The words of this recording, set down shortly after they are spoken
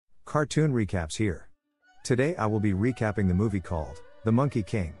Cartoon recaps here. Today I will be recapping the movie called The Monkey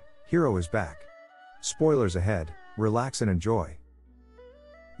King, Hero is Back. Spoilers ahead, relax and enjoy.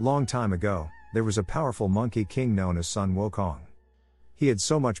 Long time ago, there was a powerful monkey king known as Sun Wukong. He had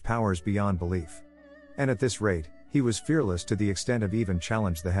so much powers beyond belief. And at this rate, he was fearless to the extent of even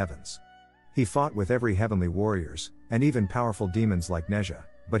challenged the heavens. He fought with every heavenly warriors, and even powerful demons like Nezha,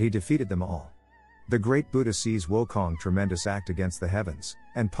 but he defeated them all. The great Buddha sees Wukong's tremendous act against the heavens,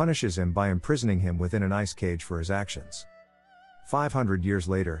 and punishes him by imprisoning him within an ice cage for his actions. 500 years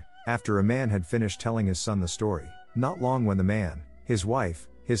later, after a man had finished telling his son the story, not long when the man, his wife,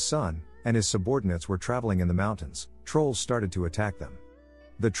 his son, and his subordinates were traveling in the mountains, trolls started to attack them.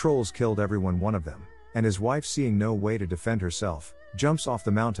 The trolls killed one of them, and his wife, seeing no way to defend herself, jumps off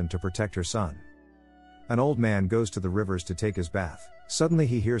the mountain to protect her son. An old man goes to the rivers to take his bath. Suddenly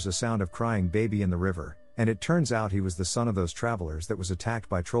he hears a sound of crying baby in the river, and it turns out he was the son of those travelers that was attacked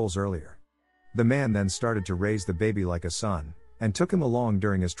by trolls earlier. The man then started to raise the baby like a son, and took him along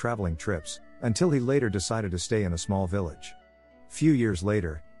during his traveling trips, until he later decided to stay in a small village. Few years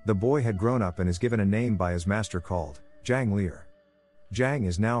later, the boy had grown up and is given a name by his master called Zhang Lier. Zhang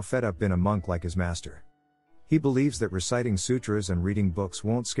is now fed up being a monk like his master. He believes that reciting sutras and reading books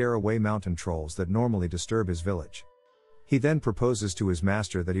won't scare away mountain trolls that normally disturb his village. He then proposes to his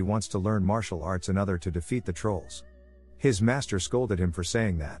master that he wants to learn martial arts and other to defeat the trolls. His master scolded him for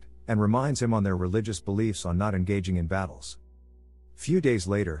saying that, and reminds him on their religious beliefs on not engaging in battles. Few days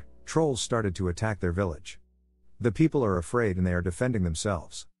later, trolls started to attack their village. The people are afraid and they are defending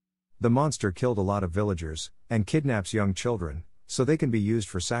themselves. The monster killed a lot of villagers, and kidnaps young children, so they can be used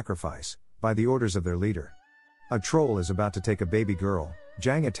for sacrifice, by the orders of their leader. A troll is about to take a baby girl.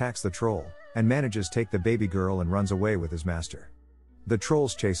 Zhang attacks the troll, and manages to take the baby girl and runs away with his master. The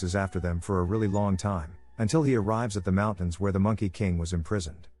trolls chases after them for a really long time, until he arrives at the mountains where the Monkey King was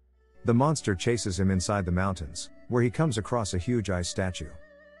imprisoned. The monster chases him inside the mountains, where he comes across a huge ice statue.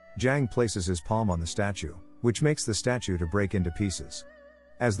 Zhang places his palm on the statue, which makes the statue to break into pieces.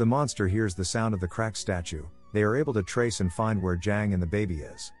 As the monster hears the sound of the cracked statue, they are able to trace and find where Zhang and the baby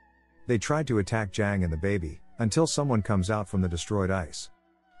is. They tried to attack Zhang and the baby, until someone comes out from the destroyed ice.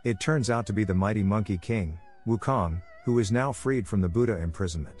 It turns out to be the mighty Monkey King, Wukong, who is now freed from the Buddha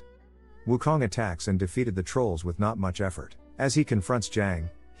imprisonment. Wukong attacks and defeated the trolls with not much effort. As he confronts Zhang,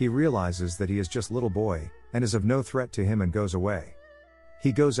 he realizes that he is just little boy, and is of no threat to him and goes away.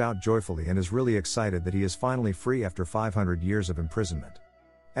 He goes out joyfully and is really excited that he is finally free after 500 years of imprisonment.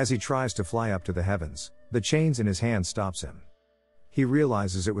 As he tries to fly up to the heavens, the chains in his hand stops him. He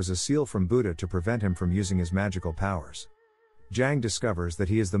realizes it was a seal from Buddha to prevent him from using his magical powers. Zhang discovers that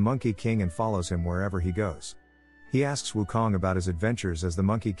he is the Monkey King and follows him wherever he goes. He asks Wukong about his adventures as the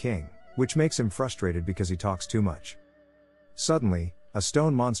Monkey King, which makes him frustrated because he talks too much. Suddenly, a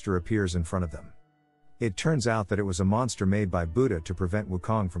stone monster appears in front of them. It turns out that it was a monster made by Buddha to prevent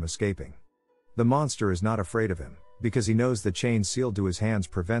Wukong from escaping. The monster is not afraid of him, because he knows the chain sealed to his hands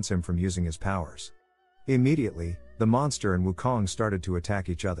prevents him from using his powers. Immediately, the monster and Wukong started to attack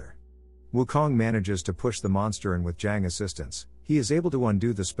each other. Wukong manages to push the monster, and with Zhang's assistance, he is able to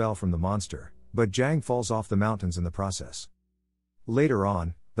undo the spell from the monster, but Zhang falls off the mountains in the process. Later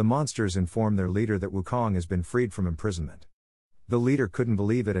on, the monsters inform their leader that Wukong has been freed from imprisonment. The leader couldn't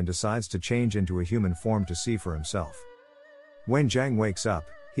believe it and decides to change into a human form to see for himself. When Zhang wakes up,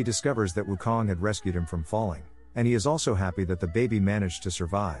 he discovers that Wukong had rescued him from falling, and he is also happy that the baby managed to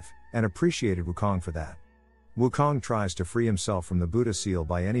survive, and appreciated Wukong for that. Wukong tries to free himself from the Buddha seal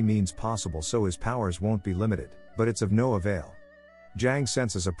by any means possible so his powers won't be limited, but it's of no avail. Zhang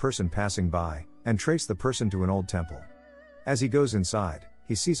senses a person passing by, and traces the person to an old temple. As he goes inside,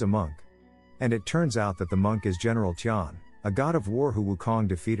 he sees a monk. And it turns out that the monk is General Tian, a god of war who Wukong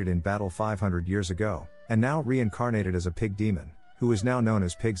defeated in battle 500 years ago, and now reincarnated as a pig demon, who is now known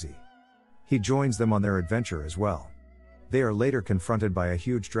as Pigsy. He joins them on their adventure as well. They are later confronted by a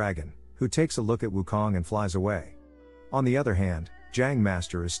huge dragon, who takes a look at Wukong and flies away. On the other hand, Zhang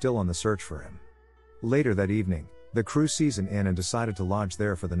Master is still on the search for him. Later that evening, the crew sees an inn and decided to lodge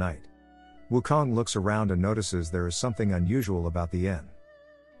there for the night. Wukong looks around and notices there is something unusual about the inn.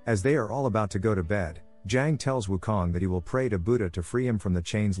 As they are all about to go to bed, Zhang tells Wukong that he will pray to Buddha to free him from the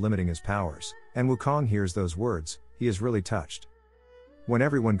chains limiting his powers, and Wukong hears those words. He is really touched. When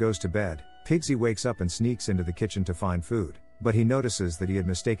everyone goes to bed, Pigsy wakes up and sneaks into the kitchen to find food, but he notices that he had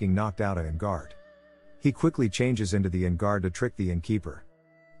mistakenly knocked out an inn guard. He quickly changes into the inn guard to trick the innkeeper.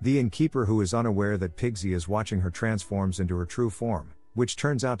 The innkeeper, who is unaware that Pigsy is watching her, transforms into her true form, which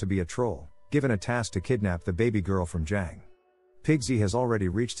turns out to be a troll, given a task to kidnap the baby girl from Zhang. Pigsy has already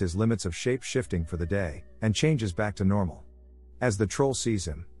reached his limits of shape shifting for the day, and changes back to normal. As the troll sees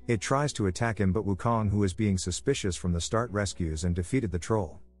him, It tries to attack him, but Wukong, who is being suspicious from the start, rescues and defeated the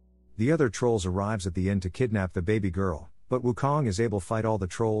troll. The other trolls arrives at the inn to kidnap the baby girl, but Wukong is able to fight all the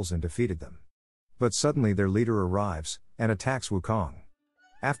trolls and defeated them. But suddenly their leader arrives, and attacks Wukong.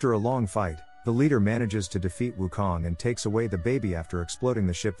 After a long fight, the leader manages to defeat Wukong and takes away the baby after exploding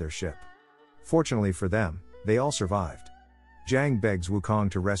their ship. Fortunately for them, they all survived. Zhang begs Wukong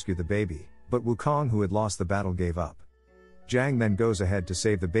to rescue the baby, but Wukong, who had lost the battle, gave up. Zhang then goes ahead to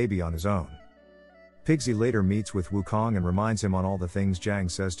save the baby on his own. Pigsy later meets with Wukong and reminds him on all the things Zhang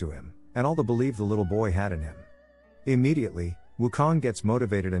says to him, and all the belief the little boy had in him. Immediately, Wukong gets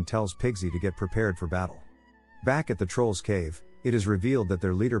motivated and tells Pigsy to get prepared for battle. Back at the Troll's cave, it is revealed that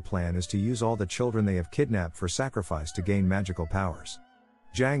their leader plan is to use all the children they have kidnapped for sacrifice to gain magical powers.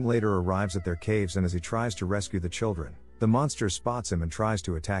 Zhang later arrives at their caves, and as he tries to rescue the children, the monster spots him and tries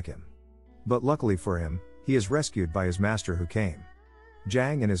to attack him. But luckily for him, he is rescued by his master, who came.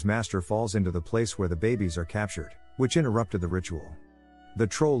 Zhang and his master falls into the place where the babies are captured, which interrupted the ritual. The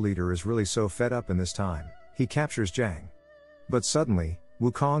troll leader is really so fed up in this time, he captures Zhang. But suddenly,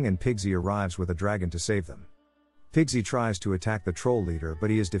 Wukong and Pigsy arrives with a dragon to save them. Pigsy tries to attack the troll leader, but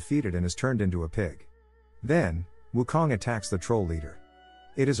he is defeated and is turned into a pig. Then, Wukong attacks the troll leader.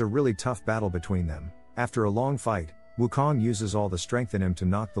 It is a really tough battle between them. After a long fight, Wukong uses all the strength in him to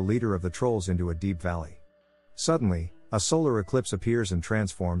knock the leader of the trolls into a deep valley. Suddenly, a solar eclipse appears and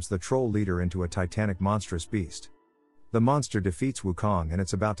transforms the troll leader into a titanic monstrous beast. The monster defeats Wukong and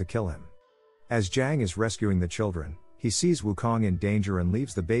it's about to kill him. As Zhang is rescuing the children, he sees Wukong in danger and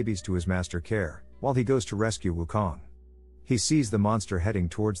leaves the babies to his master care, while he goes to rescue Wukong. He sees the monster heading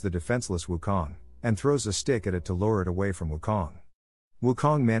towards the defenseless Wukong, and throws a stick at it to lure it away from Wukong.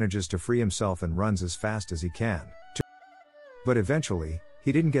 Wukong manages to free himself and runs as fast as he can. But eventually,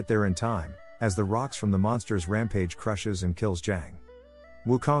 he didn't get there in time, as the rocks from the monster's rampage crushes and kills Zhang.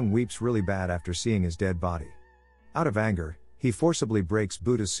 Wukong weeps really bad after seeing his dead body. Out of anger, he forcibly breaks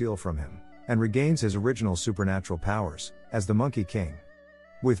Buddha's seal from him, and regains his original supernatural powers, as the Monkey King.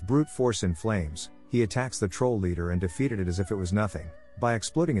 With brute force in flames, he attacks the troll leader and defeated it as if it was nothing, by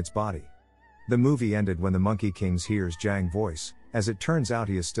exploding its body. The movie ended when the Monkey King hears Zhang's voice, as it turns out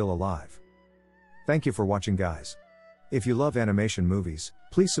he is still alive. Thank you for watching, guys. If you love animation movies,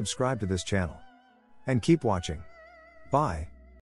 please subscribe to this channel. And keep watching. Bye.